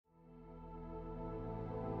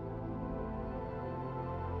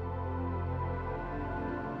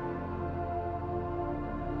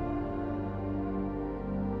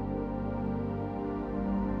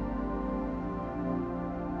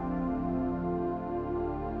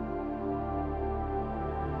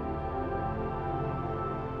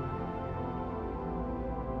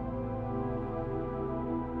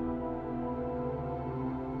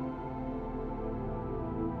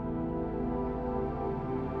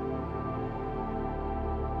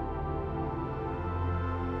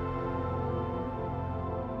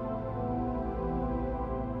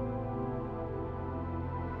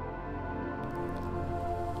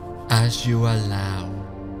as you allow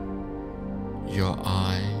your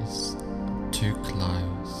eyes to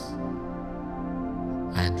close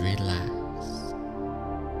and relax.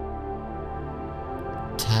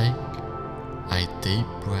 Take a deep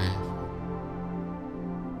breath,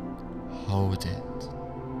 hold it,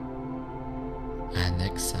 and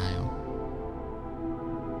exhale.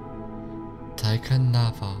 Take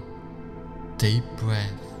another deep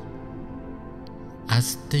breath,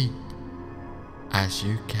 as deep as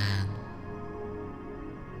you can.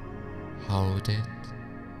 Hold it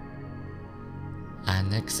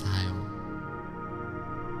and exhale.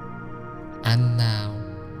 And now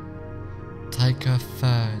take a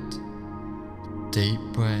third deep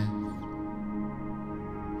breath.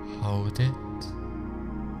 Hold it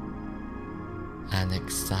and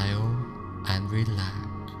exhale and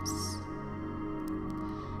relax.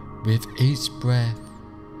 With each breath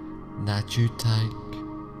that you take,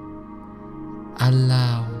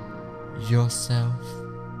 allow yourself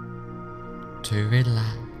to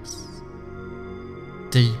relax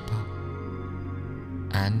deeper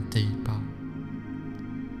and deeper.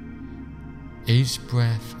 Each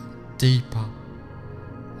breath deeper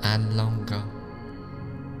and longer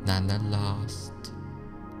than the last,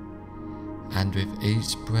 and with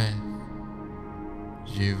each breath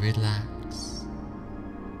you relax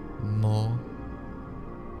more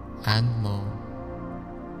and more.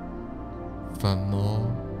 The more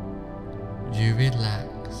you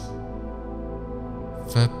relax,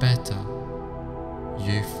 the better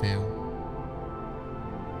you feel.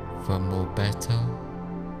 The more better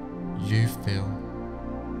you feel,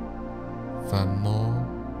 the more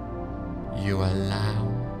you allow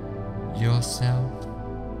yourself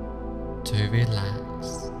to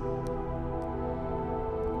relax.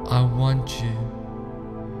 I want you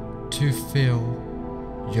to feel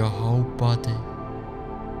your whole body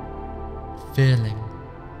feeling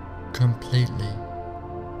completely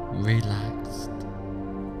relaxed,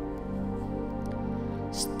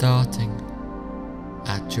 starting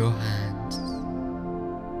at your hands.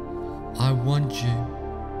 I want you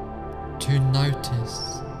to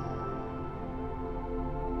notice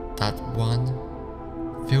that one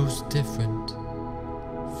feels different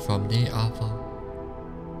from the other,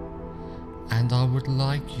 and I would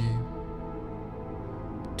like you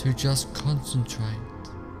to just concentrate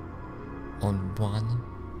on one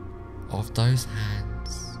of those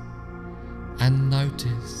hands and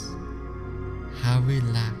notice how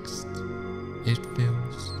relaxed it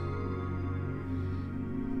feels.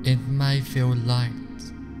 It may feel light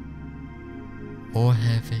or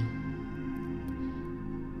heavy.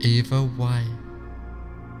 Either way,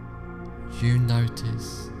 you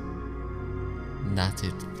notice that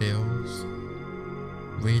it feels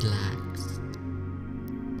relaxed.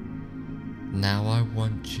 Now I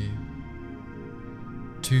want you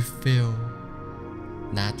to feel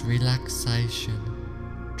that relaxation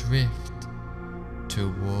drift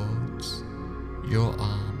towards your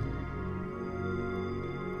arm,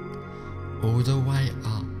 all the way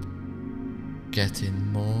up,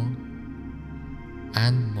 getting more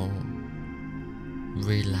and more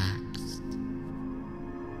relaxed.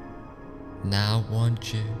 Now I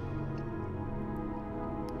want you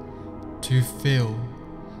to feel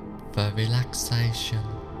the relaxation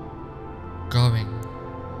going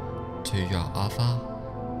to your other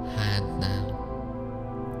hand now,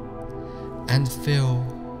 and feel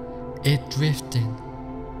it drifting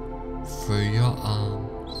through your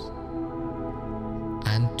arms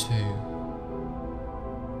and to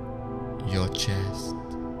your chest,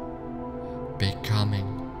 becoming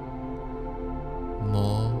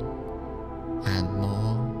more and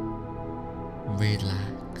more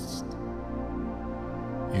relaxed.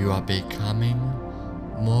 You are becoming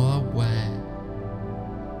more aware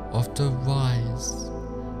of the rise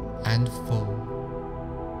and fall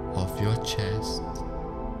of your chest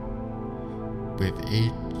with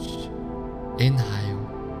each inhale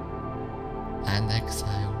and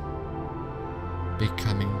exhale,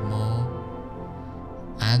 becoming more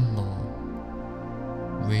and more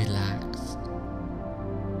relaxed.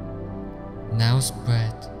 Now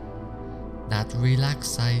spread that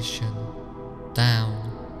relaxation down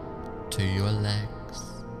to your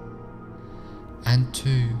legs and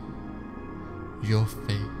to your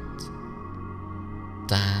feet,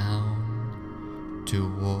 down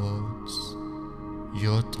towards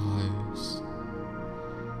your toes,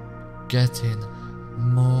 getting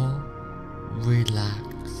more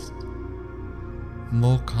relaxed,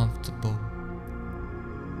 more comfortable.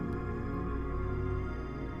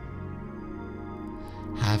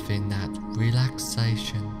 Having that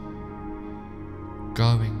relaxation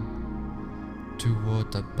going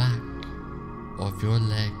toward the back of your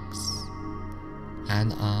legs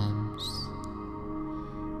and arms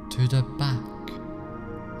to the back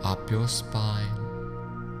up your spine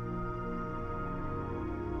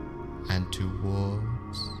and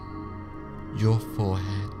towards your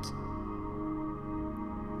forehead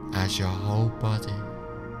as your whole body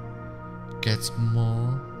gets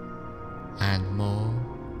more and more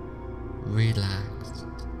relaxed,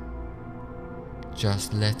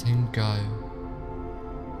 just letting go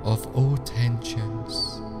of all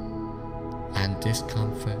tensions and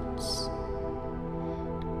discomforts,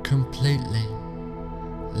 completely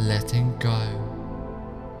letting go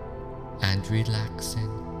and relaxing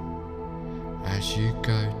as you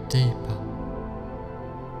go deeper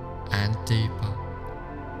and deeper,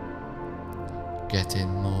 getting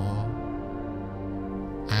more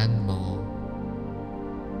and more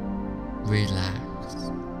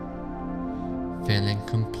relaxed, feeling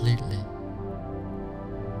completely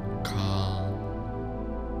calm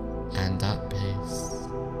and at peace.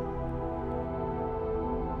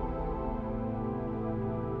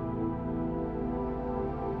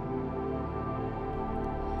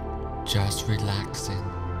 Just relaxing,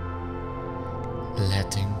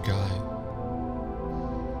 letting go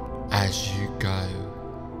as you go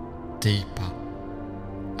deeper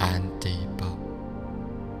and deeper.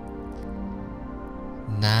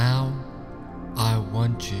 Now I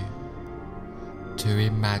want you to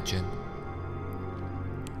imagine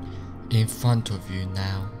in front of you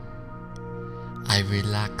now a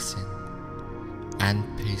relaxing and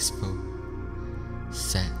peaceful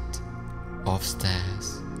set of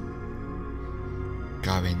stairs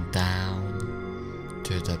going down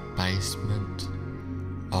to the basement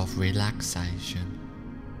of relaxation.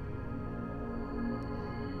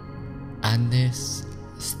 And this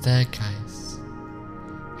staircase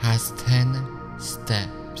has 10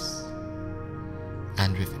 steps,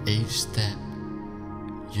 and with each step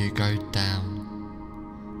you go down,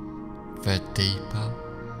 the deeper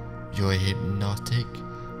your hypnotic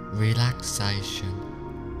relaxation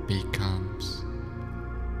becomes.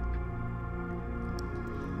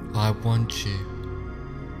 I want you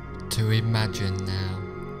to imagine now,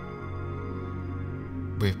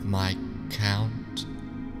 with my count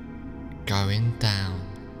going down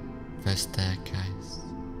the staircase,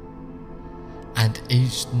 and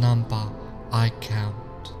each number I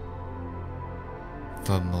count,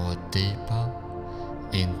 the more deeper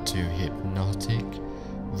into hypnotic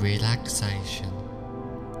relaxation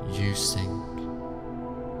you sink,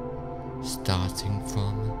 starting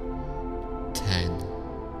from 10,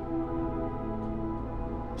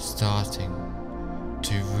 starting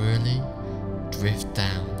to really drift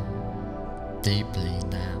down deeply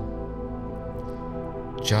now,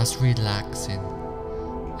 just relaxing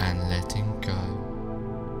and letting go.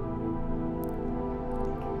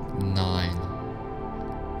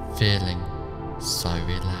 9, feeling so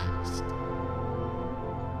relaxed,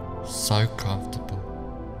 so comfortable,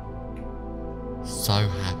 so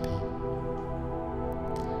happy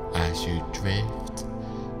as you drift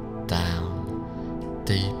down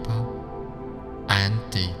deeper and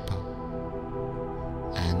deeper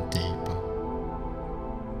and deeper.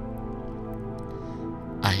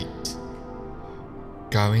 8,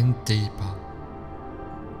 going deeper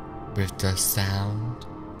with the sound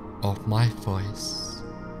of my voice.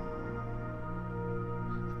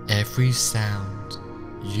 Every sound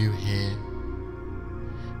you hear,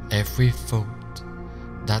 every thought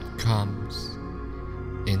that comes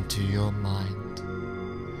into your mind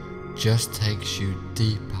just takes you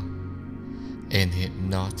deeper in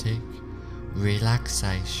hypnotic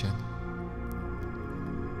relaxation.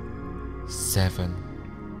 7,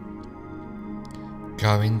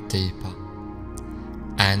 going deeper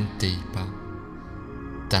and deeper,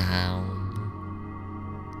 down,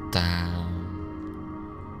 down,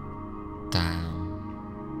 down,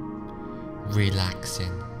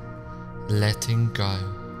 relaxing, letting go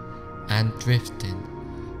and drifting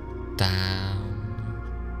down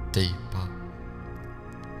deeper.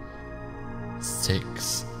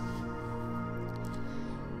 6,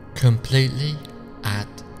 completely at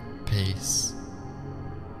peace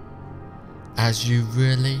as you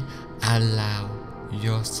really allow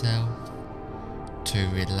yourself to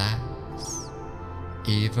relax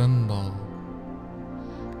even more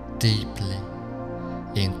deeply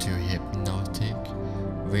into hypnotic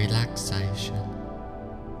relaxation.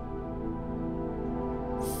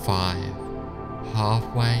 5,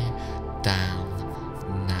 halfway down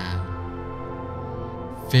now,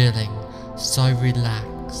 feeling so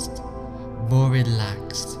relaxed, more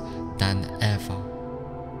relaxed than ever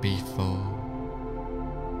before,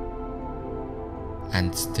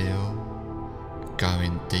 and still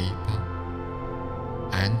going deeper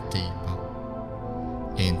and deeper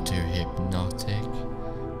into hypnotic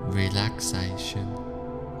relaxation.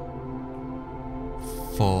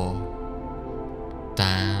 4.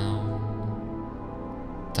 Down,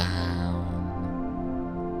 down,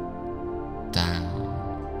 down,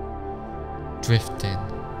 drifting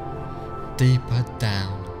deeper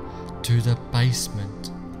down to the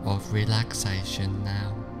basement of relaxation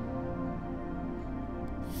now.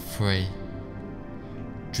 3.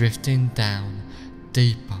 Drifting down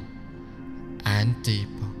deeper and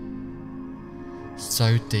deeper,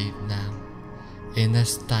 so deep now in a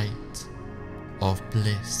state of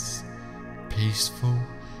bliss, peaceful,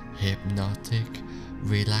 hypnotic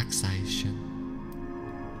relaxation.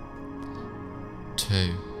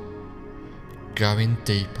 2. Going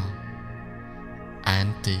deeper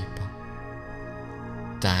and deeper,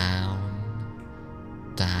 down,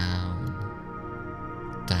 down,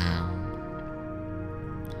 down,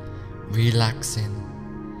 relaxing,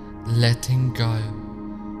 letting go,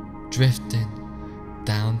 drifting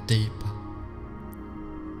down deeper.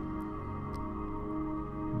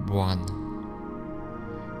 1.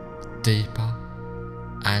 Deeper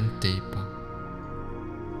and deeper,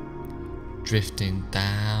 drifting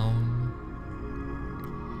down,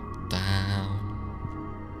 down,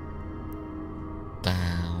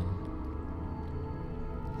 down.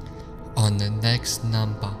 On the next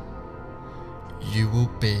number, you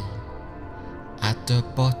will be at the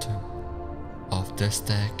bottom of the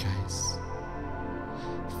staircase,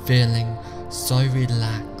 feeling so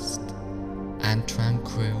relaxed and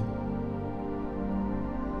tranquil.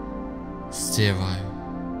 0.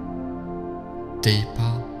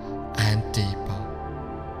 Deeper and deeper,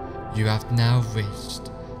 you have now reached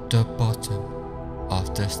the bottom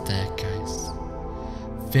of the staircase,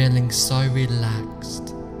 feeling so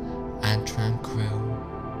relaxed and tranquil,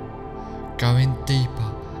 going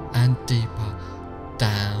deeper and deeper,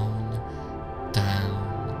 down, down,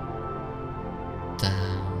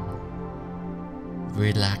 down,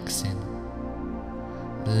 relaxing,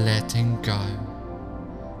 letting go,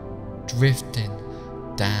 drifting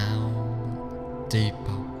down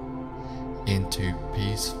deeper into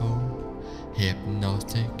peaceful,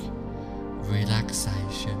 hypnotic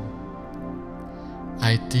relaxation,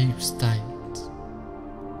 a deep state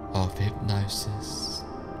of hypnosis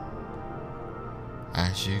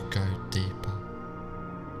as you go deeper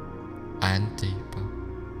and deeper.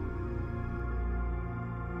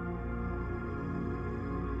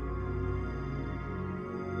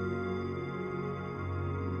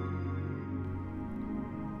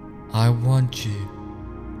 I want you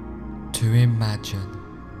to imagine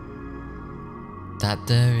that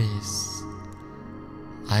there is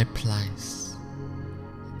a place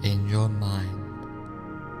in your mind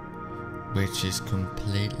which is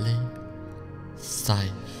completely safe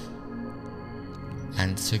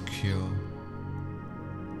and secure.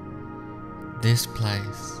 This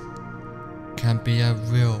place can be a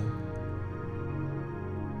real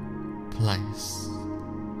place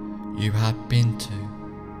you have been to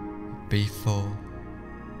before,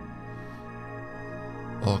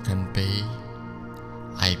 or can be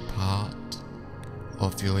a part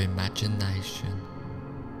of your imagination.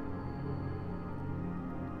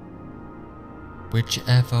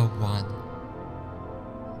 Whichever one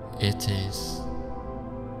it is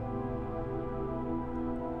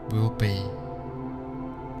will be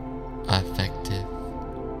effective.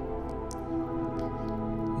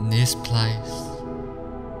 This place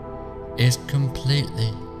is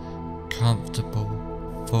completely comfortable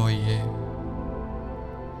for you,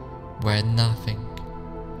 where nothing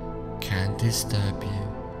can disturb you.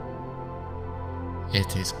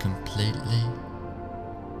 It is completely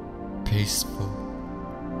peaceful,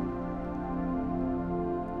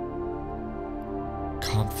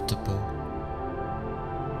 comfortable,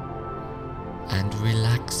 and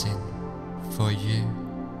relaxing for you.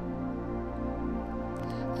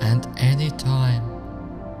 And anytime,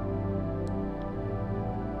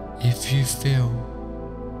 if you feel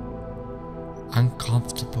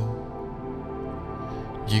uncomfortable,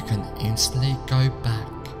 you can instantly go back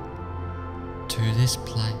to this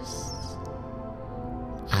place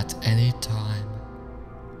at any time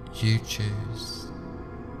you choose.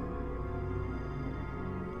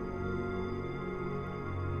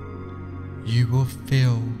 You will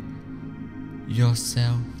feel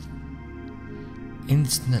yourself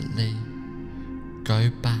instantly go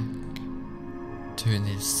back to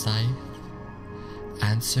this safe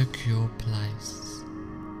and secure place.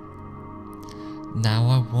 Now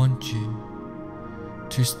I want you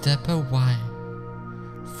to step away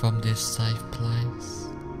from this safe place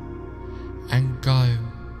and go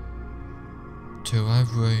to a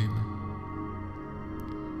room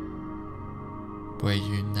where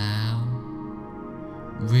you now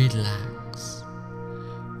relax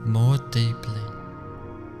more deeply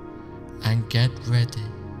and get ready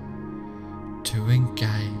to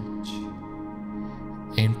engage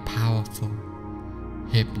in powerful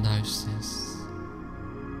hypnosis.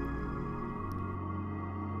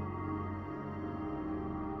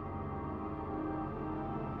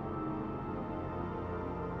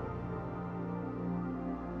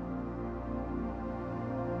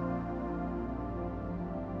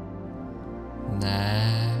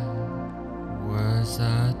 There was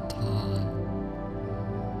a time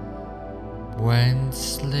when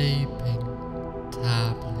sleeping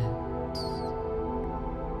tablets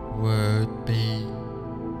would be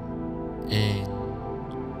in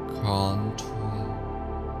control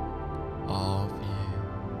of you,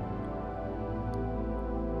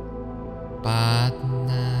 but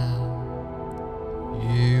now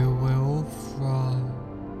you will throw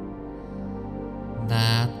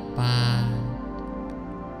that bad,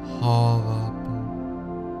 horrible,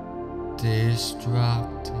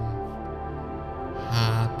 destructive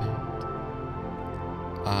habit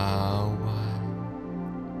away.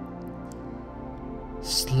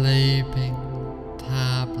 Sleeping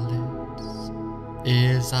tablets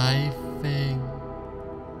is a thing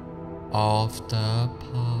of the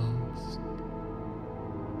past.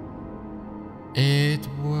 It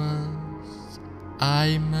was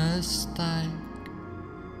a mistake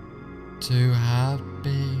to have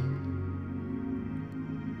been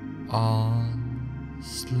on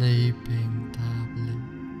sleeping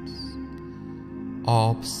tablets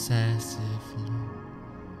obsessively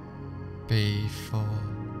before,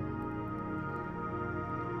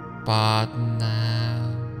 but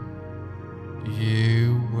now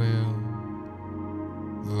you will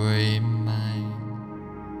remain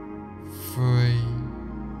free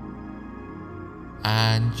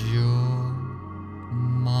and your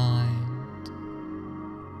mind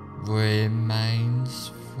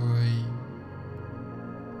remains free,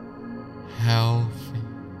 healthy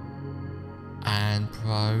and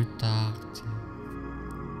productive,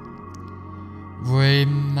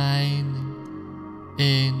 remaining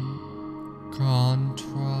in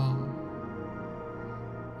control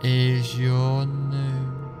is your new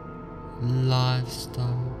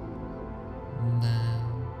lifestyle now.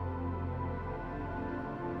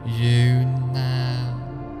 You now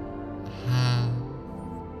have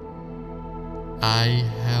a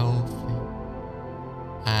healthy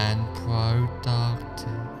and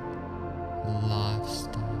productive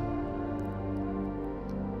lifestyle.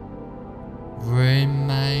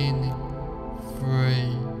 Remaining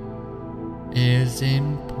free is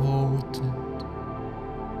important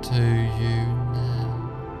to you now.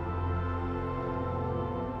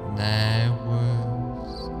 There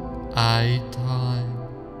was a time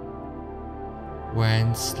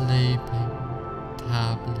when sleeping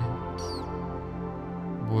tablets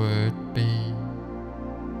would be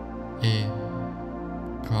in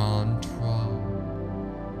control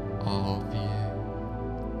of you,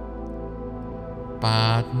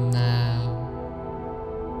 but now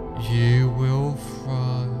you will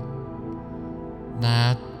throw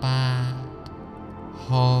that bad,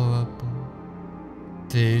 horrible,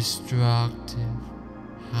 destructive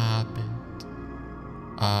habit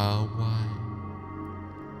away.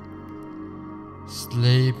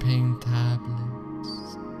 Sleeping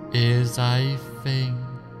tablets is a thing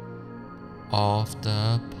of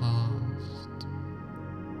the past.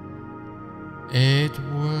 It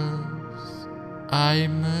was a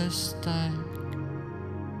mistake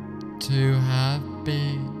to have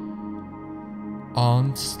been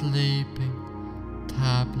on sleeping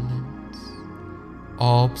tablets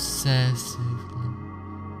obsessively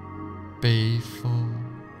before,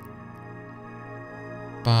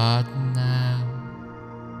 but now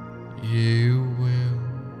you will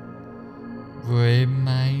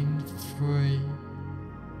remain free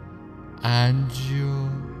and your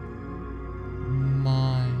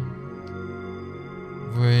mind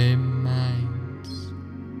remains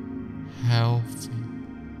healthy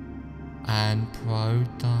and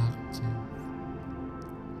productive.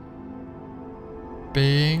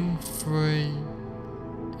 Being free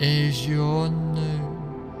is your new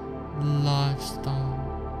lifestyle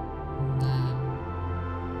now.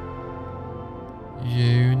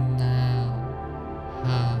 You now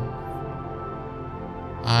have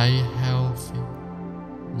a healthy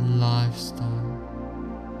lifestyle.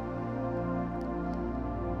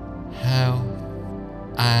 Health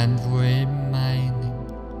and remaining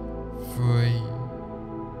free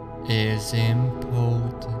is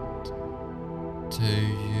important to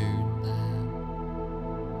you now.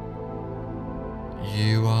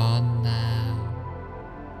 You are now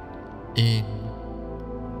in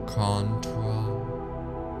control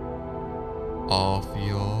of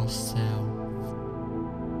yourself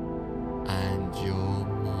and your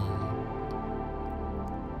mind.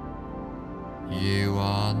 You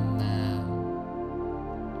are now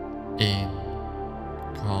in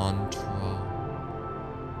control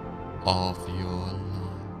of your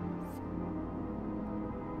life.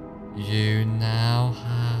 You now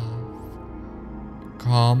have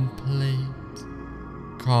complete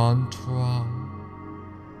control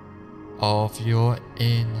of your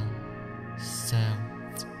inner self.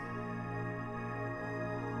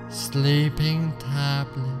 Sleeping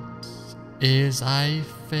tablets is a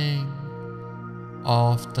thing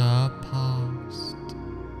of the past.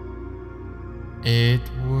 It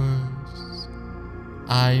was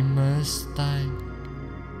a mistake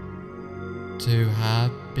to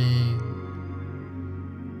have been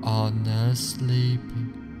on the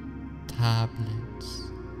sleeping tablets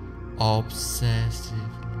obsessively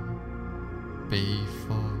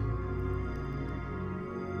before.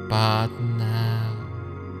 But now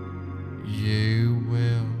you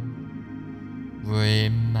will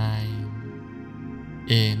remain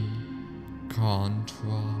in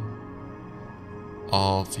control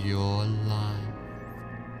of your life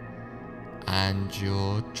and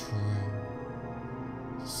your true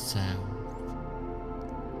self.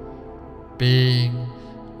 Being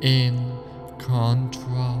in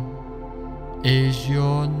control is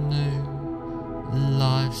your new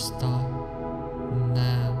lifestyle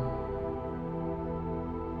now.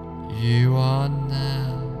 You are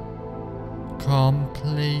now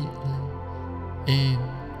completely in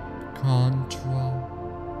control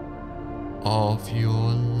of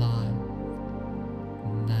your life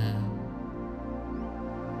now.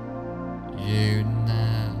 You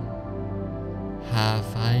now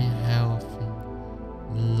have a healthy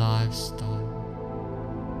lifestyle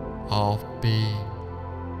of being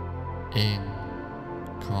in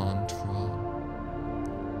control.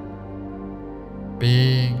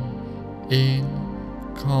 Being in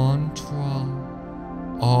control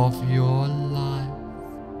of your life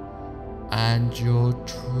and your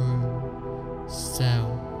true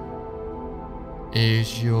self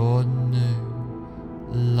is your new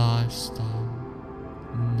lifestyle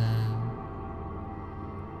now.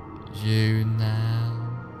 You now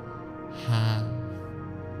have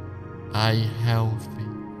a healthy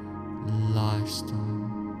lifestyle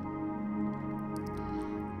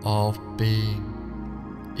of being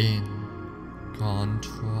in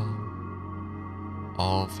control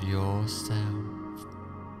of yourself.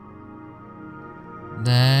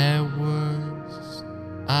 There was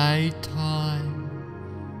a time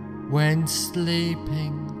when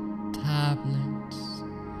sleeping tablets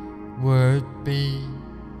would be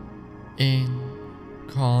in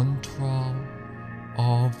control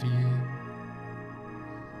of you,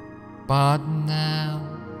 but now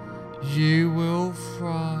you will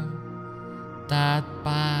throw that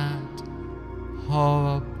bad,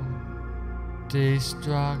 horrible,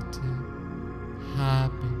 destructive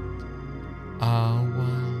habit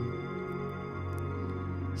away.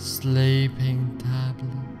 Sleeping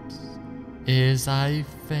tablets is a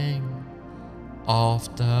thing of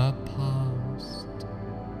the past.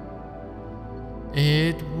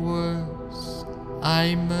 It was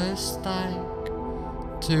a mistake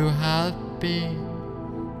to have been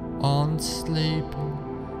on sleeping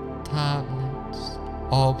tablets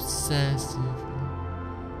obsessively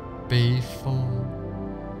before,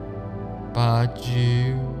 but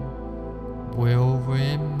you will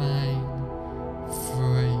remain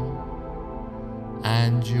free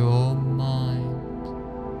and your mind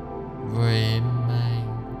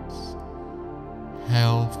remains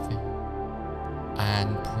healthy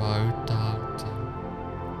and productive.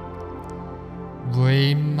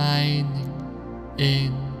 Remaining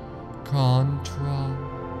in control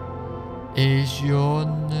is your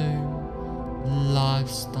new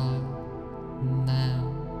lifestyle now.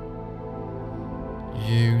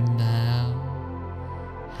 You now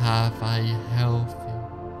have a healthy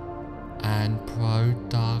and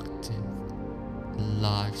productive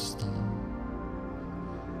lifestyle.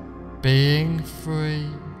 Being free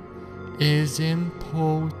is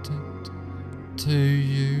important to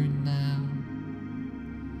you now.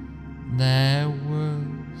 There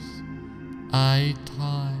was a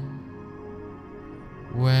time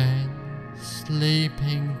when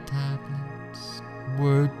sleeping tablets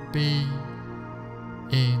would be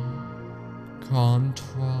in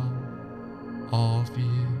control of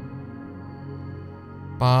you,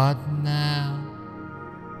 but now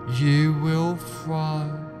you will throw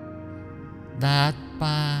that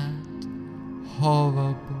bad,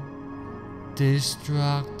 horrible,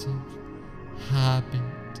 destructive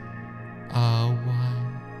habit away.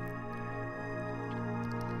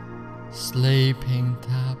 Sleeping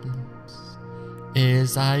tablets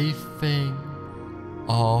is a thing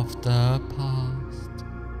of the past.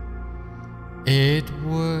 It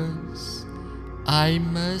was a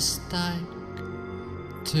mistake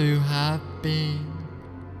to have been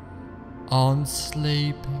on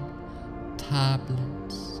sleeping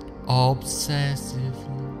tablets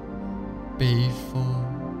obsessively before,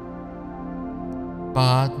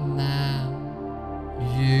 but now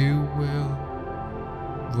you will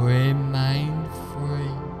remain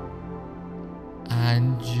free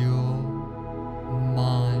and your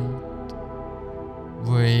mind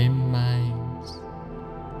remains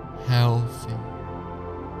healthy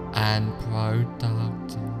and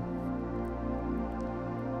productive.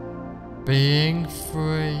 Being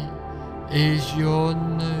free is your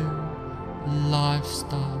new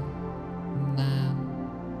lifestyle now.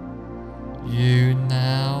 You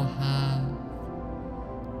now have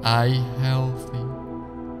a healthy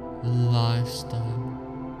lifestyle.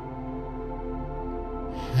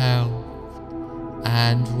 Health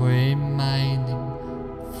and remaining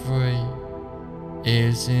free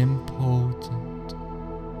is important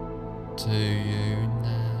to you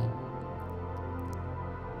now.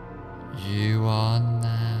 You are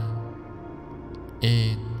now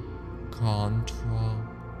in control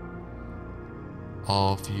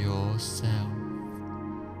of yourself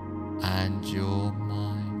and your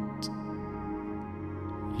mind.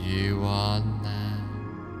 You are now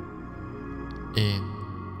in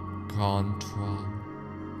control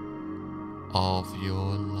of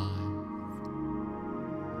your life.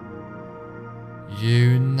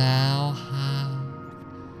 You now have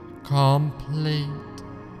complete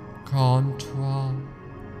control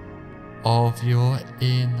of your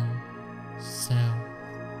inner self.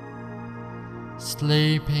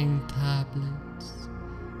 Sleeping tablets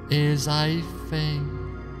is a thing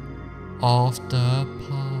of the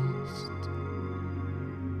past.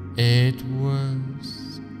 It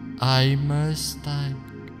was a mistake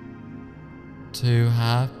to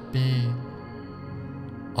have been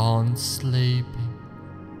on sleeping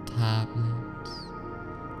tablets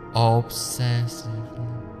obsessively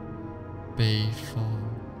before,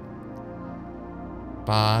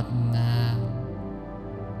 but now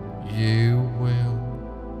you will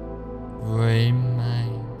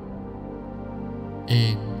remain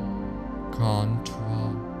in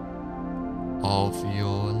control of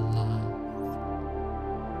your life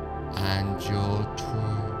and your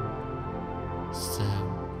true self.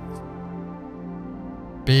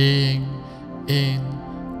 Being in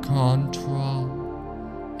control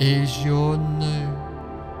is your new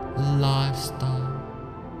lifestyle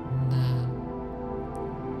now.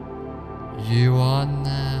 You are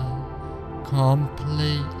now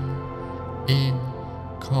completely in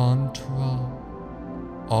control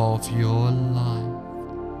of your life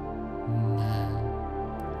now.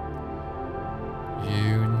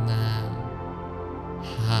 You now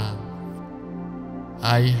have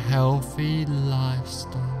a healthy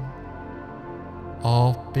lifestyle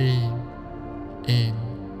of being in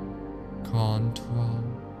control.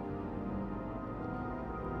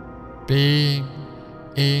 Being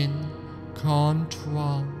in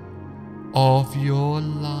control of your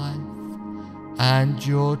life and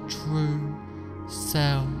your true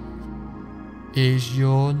self is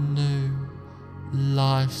your new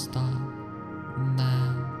lifestyle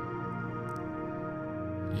now.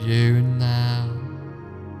 You now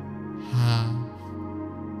have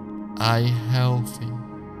a healthy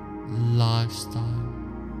lifestyle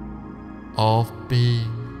of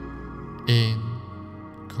being in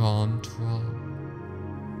control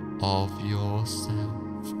of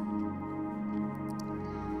yourself.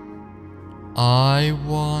 I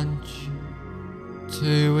want you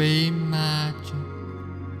to imagine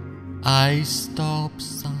a stop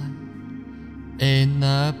sign in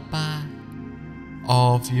the back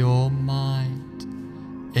of your mind.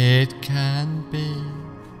 It can be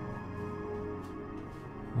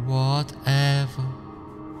whatever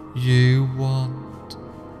you want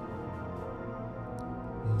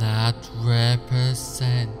that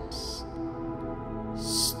represents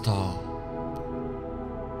stop.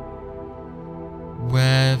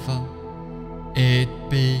 Whether it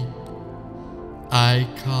be a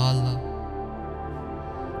color,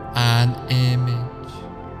 an image,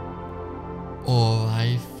 or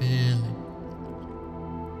a feeling.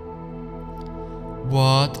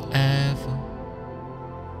 Whatever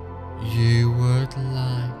you would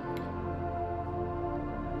like,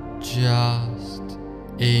 just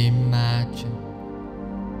imagine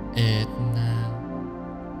it now.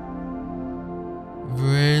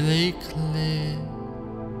 Really clear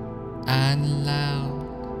and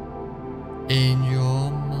loud in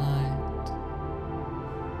your mind.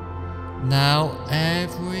 Now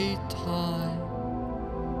every time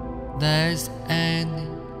there's any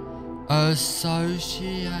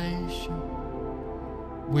association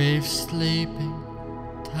with sleeping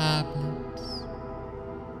tablets,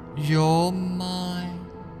 your mind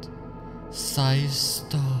says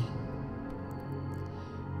stop,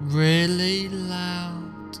 really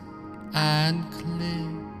loud and clear.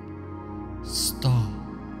 Stop.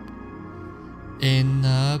 In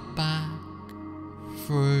the back,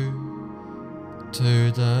 through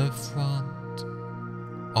to the front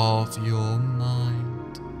of your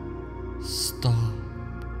mind. Stop.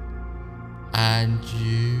 And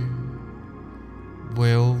you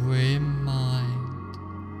will remind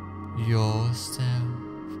yourself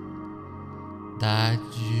that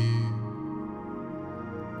you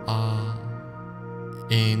are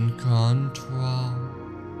in control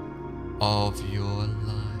of your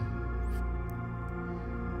life.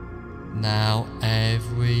 Now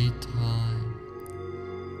every time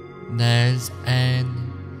there's any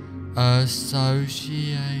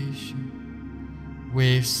association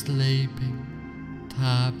with sleeping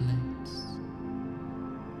tablets,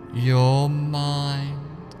 your mind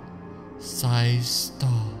says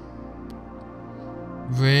stop,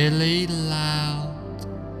 really loud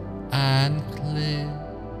and clear.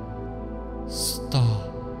 Stop.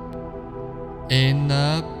 In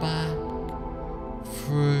the back,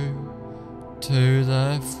 through to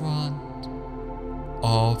the front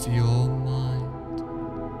of your mind.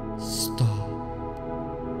 Stop.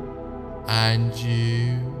 And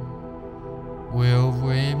you will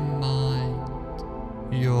remind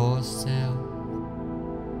yourself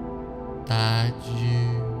that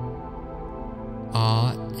you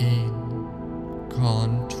are in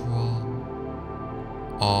control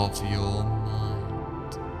of your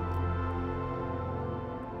mind.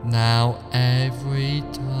 Now every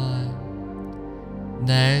time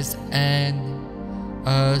there's any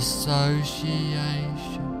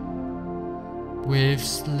association with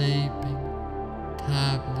sleeping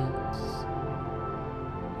tablets,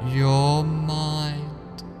 your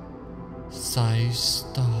mind says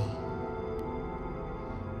stop,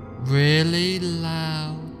 really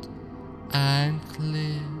loud and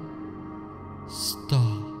clear.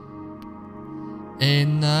 Stop.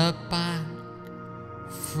 In the back,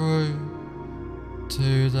 through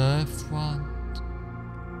to the front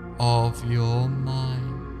of your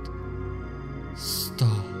mind.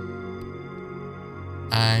 Stop.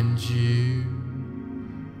 And you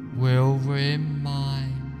will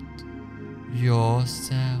remind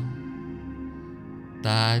yourself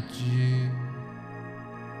that you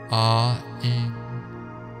are in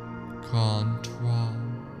control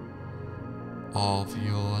of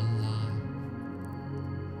your life.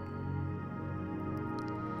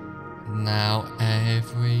 Now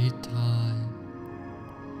every time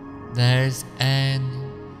there's any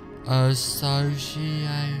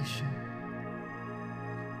association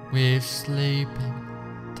with sleeping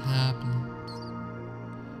tablets,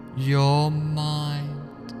 your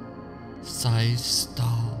mind says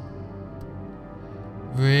stop,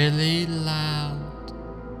 really loud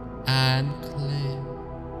and clear.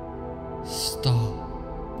 Stop.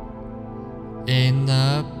 In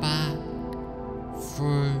the back,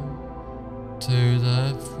 through to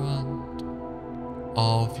the front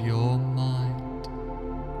of your mind.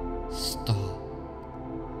 Stop.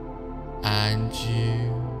 And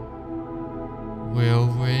you will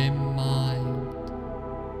remind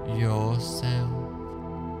yourself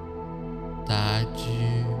that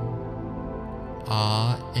you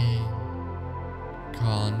are in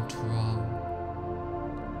control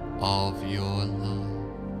of your life.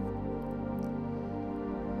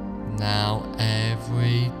 Now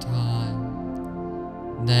every time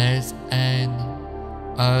there's any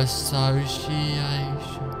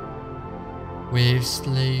association with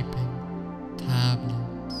sleeping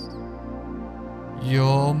tablets,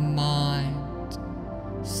 your mind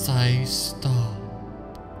says stop,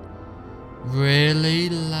 really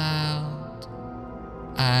loud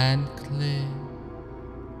and clear.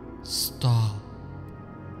 Stop.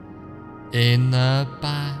 In the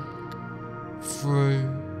back, through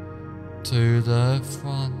to the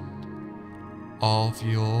front of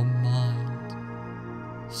your mind.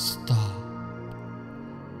 Stop.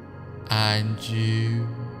 And you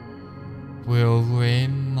will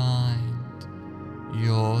remind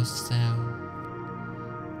yourself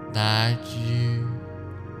that you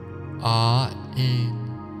are in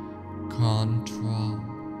control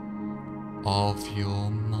of your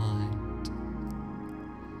mind.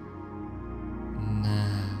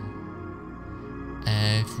 Now,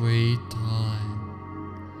 every time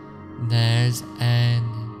there's any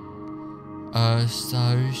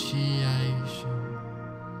association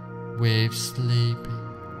with sleeping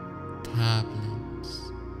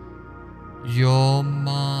tablets, your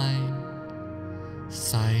mind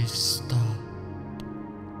says stop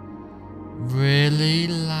really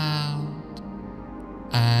loud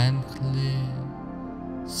and clear.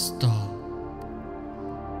 Stop.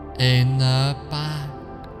 In the back,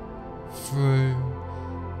 through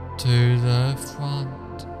to the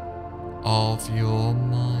front of your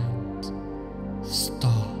mind.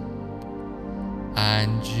 Stop.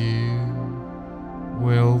 And you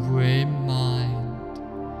will remind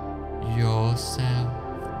yourself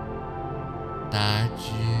that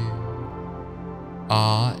you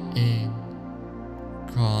are in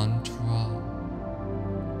control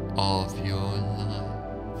of your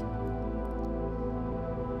life.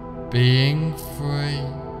 Being free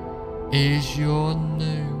is your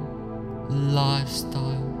new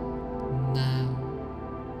lifestyle now.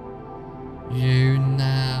 You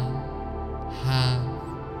now have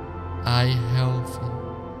a healthy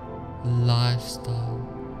lifestyle.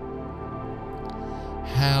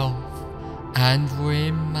 Health and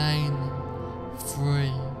remaining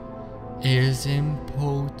free is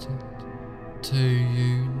important to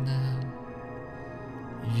you now.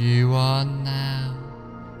 You are now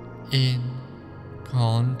in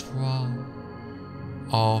control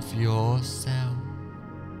of yourself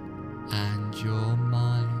and your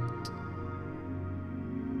mind.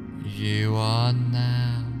 You are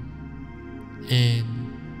now in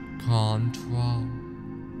control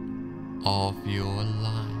of your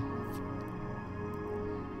life.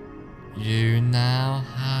 You now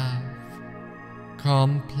have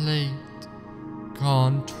complete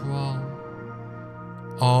control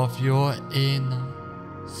of your inner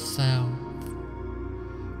self.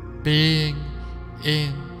 Being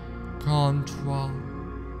in control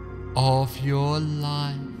of your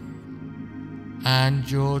life and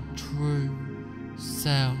your true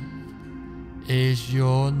self is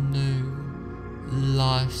your new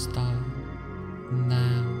lifestyle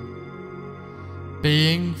now.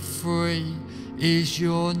 Being free is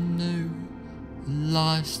your new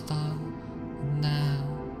lifestyle now.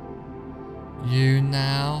 You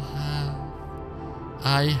now have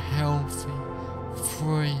a healthy,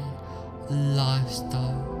 free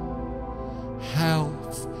lifestyle.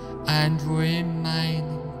 Health and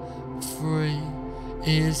remaining free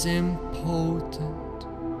is important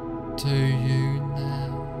to you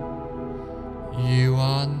now. You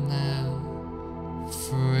are now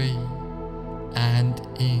free and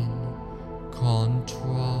in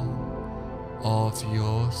control of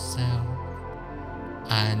yourself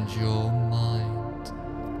and your mind.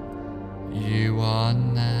 You are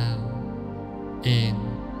now in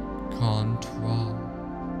control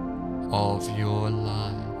of your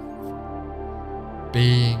life,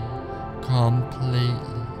 being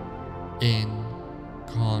completely in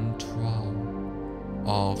control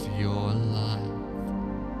of your life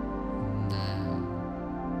now.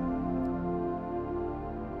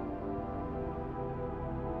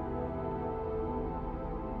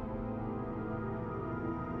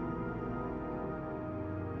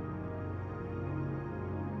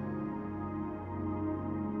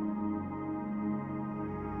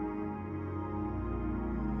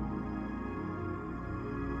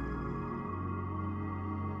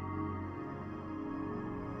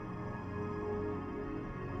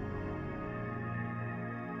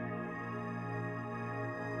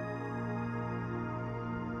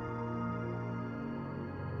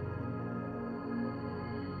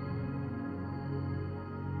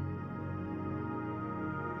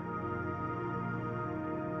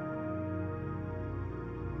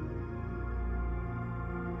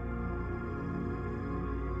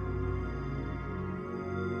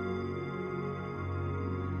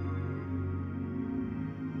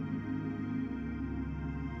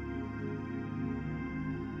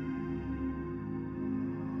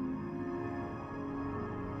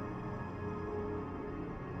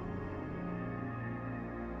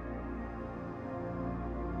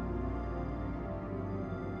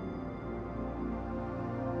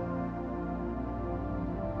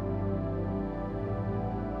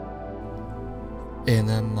 In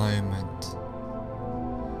a moment,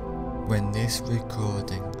 when this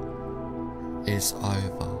recording is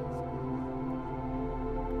over,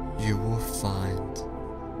 you will find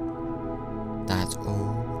that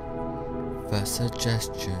all the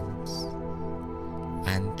suggestions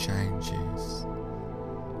and changes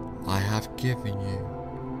I have given you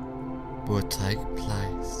will take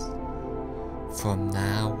place from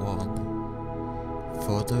now on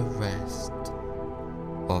for the rest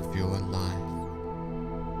of your life,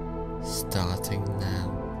 starting now.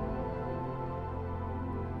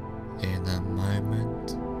 In a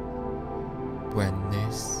moment when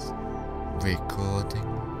this recording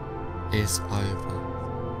is over,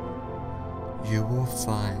 you will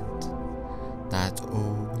find that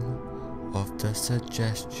all of the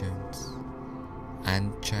suggestions and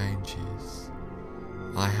changes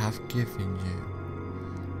I have given you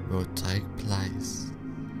will take place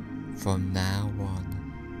from now on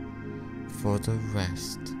for the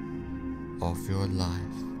rest of your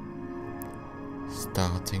life,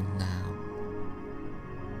 starting now.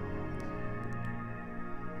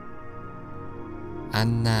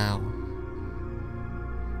 And now,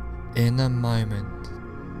 in a moment,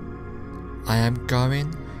 I am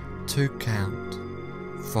going to count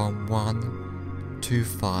from 1 to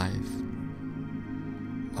 5.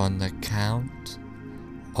 On the count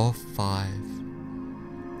of 5,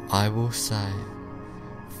 I will say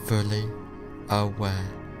fully aware,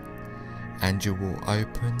 and you will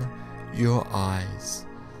open your eyes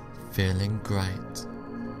feeling great.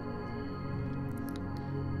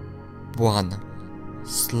 1.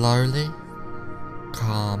 Slowly,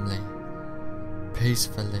 calmly,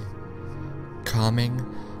 peacefully, coming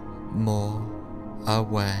more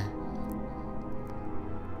aware.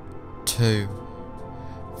 2.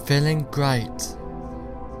 Feeling great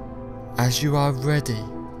as you are ready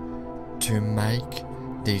to make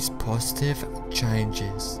these positive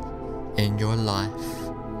changes in your life.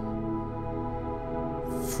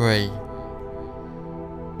 3.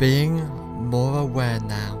 Being more aware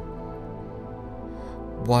now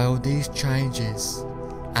while these changes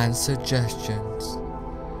and suggestions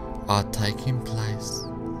are taking place.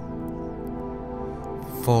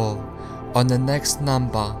 4. On the next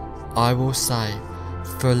number, I will say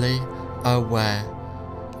fully aware,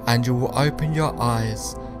 and you will open your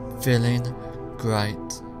eyes feeling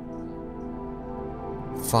great.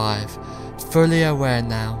 5. Fully aware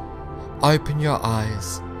now. Open your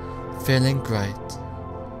eyes feeling great.